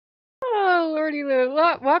Oh, lordy Lou.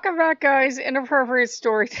 Welcome back, guys. Inappropriate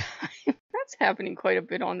story time. That's happening quite a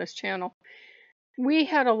bit on this channel. We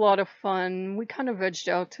had a lot of fun. We kind of vegged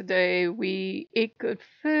out today. We ate good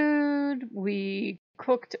food. We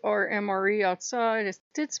cooked our MRE outside. I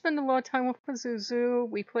did spend a lot of time with Pazuzu.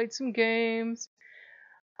 We played some games.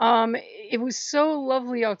 It was so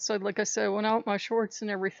lovely outside. Like I said, I went out in my shorts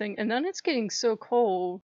and everything. And then it's getting so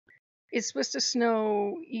cold. It's supposed to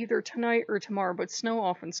snow either tonight or tomorrow, but snow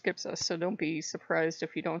often skips us, so don't be surprised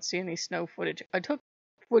if you don't see any snow footage. I took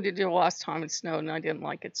footage the last time it snowed and I didn't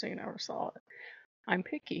like it, so you never saw it. I'm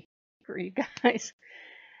picky for you guys.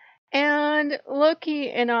 And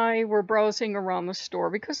Loki and I were browsing around the store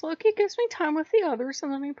because Loki gives me time with the others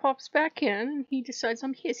and then he pops back in and he decides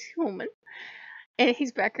I'm his human. And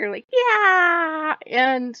he's back here like, yeah!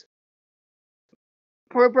 And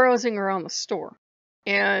we're browsing around the store.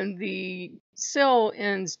 And the sale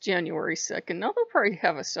ends January 2nd. Now, they'll probably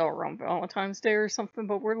have a sale around Valentine's Day or something,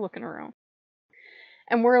 but we're looking around.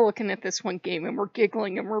 And we're looking at this one game, and we're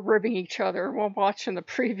giggling, and we're ribbing each other while watching the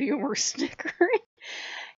preview, and we're snickering.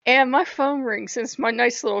 And my phone rings, and it's my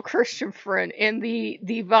nice little Christian friend, and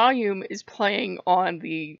the volume is playing on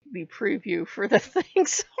the preview for the thing,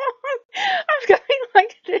 so I'm going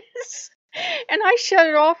like this. And I shut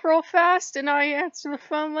it off real fast, and I answer the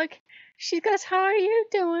phone like, she goes, how are you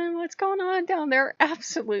doing? What's going on down there?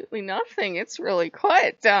 Absolutely nothing. It's really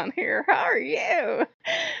quiet down here. How are you?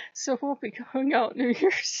 So we'll be going out New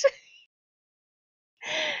Year's.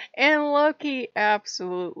 And Loki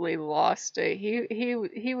absolutely lost it.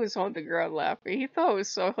 He was on the ground laughing. He thought it was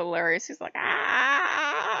so hilarious. He's like,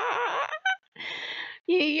 ah,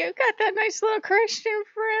 you got that nice little Christian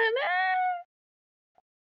friend.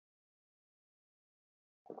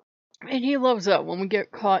 And he loves that when we get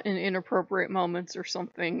caught in inappropriate moments or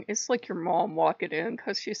something. It's like your mom walking in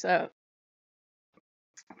because she's that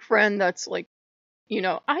friend that's like,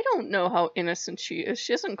 I don't know how innocent she is.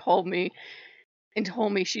 She hasn't called me and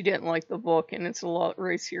told me she didn't like the book, and it's a lot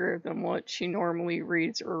racier than what she normally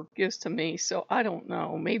reads or gives to me, so I don't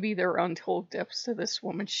know. Maybe there are untold depths to this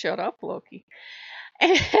woman. Shut up, Loki.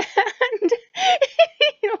 And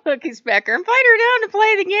Loki's back there. Invite her down to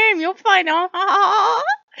play the game. You'll find out.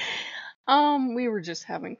 We were just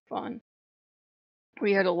having fun.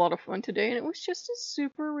 We had a lot of fun today, and it was just a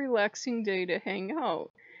super relaxing day to hang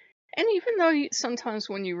out. And even though sometimes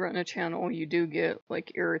when you run a channel, you do get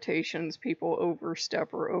like irritations, people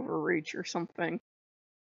overstep or overreach or something.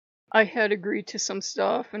 I had agreed to some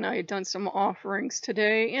stuff and I had done some offerings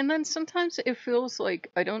today. And then sometimes it feels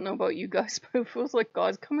like, I don't know about you guys, but it feels like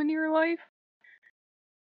God's coming to your life.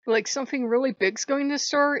 Like something really big's going to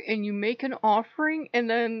start and you make an offering and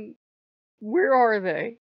then where are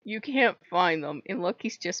they? You can't find them. And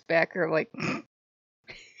Loki's just back there like...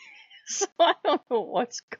 So I don't know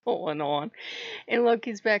what's going on. And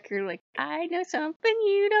Loki's back here like, I know something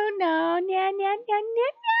you don't know. Nya, nya, nya, nya,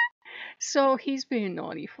 nya. So he's being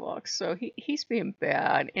naughty fox. So he's being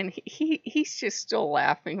bad. And he's just still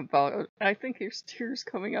laughing about it. I think there's tears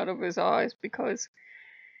coming out of his eyes because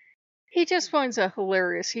he just finds that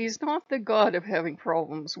hilarious. He's not the god of having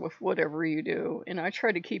problems with whatever you do. And I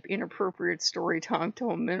try to keep inappropriate story time to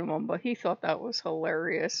a minimum, but he thought that was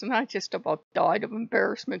hilarious. And I just about died of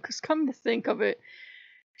embarrassment, because come to think of it,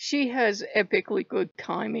 she has epically good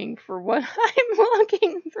timing for what I'm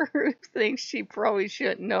looking through things she probably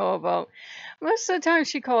shouldn't know about. Most of the time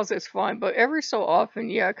she calls us fine, but every so often,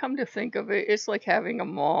 yeah, come to think of it, it's like having a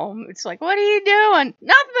mom. It's like, what are you doing?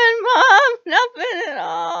 Nothing, Mom! Nothing at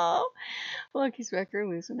all! Loki's back there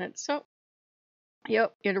losing it. So,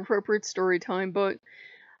 yep, inappropriate story time, but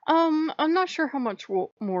I'm not sure how much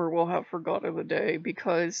more we'll have for God of the Day,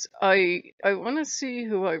 because I want to see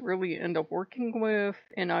who I really end up working with,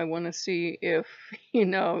 and I want to see if, we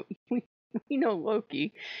know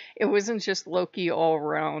Loki. It wasn't just Loki all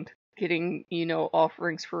around getting,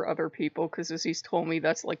 offerings for other people, because as he's told me,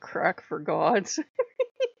 that's like crack for gods.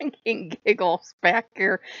 And King giggles back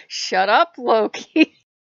here. Shut up, Loki.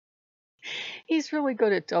 He's really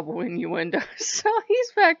good at double innuendo, so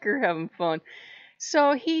he's back here having fun.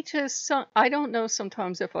 So he just, I don't know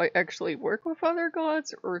sometimes if I actually work with other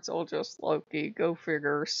gods or it's all just Loki, go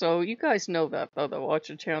figure. So you guys know that though, that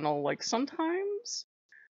watch a channel, like sometimes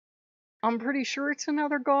I'm pretty sure it's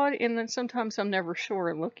another god and then sometimes I'm never sure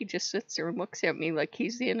and Loki just sits there and looks at me like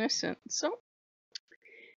he's the innocent. So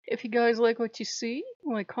if you guys like what you see,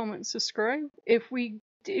 like, comment, and subscribe. If we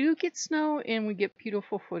do get snow and we get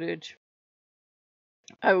beautiful footage,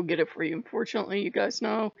 I will get it for you. Unfortunately, you guys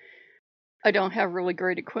know I don't have really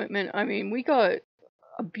great equipment. I mean, we got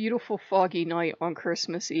a beautiful foggy night on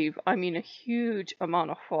Christmas Eve. I mean, a huge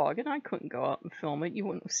amount of fog, and I couldn't go out and film it. You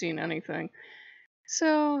wouldn't have seen anything.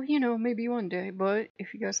 So, maybe one day. But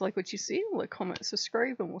if you guys like what you see, like, comment,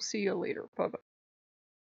 subscribe, and we'll see you later. Bye-bye.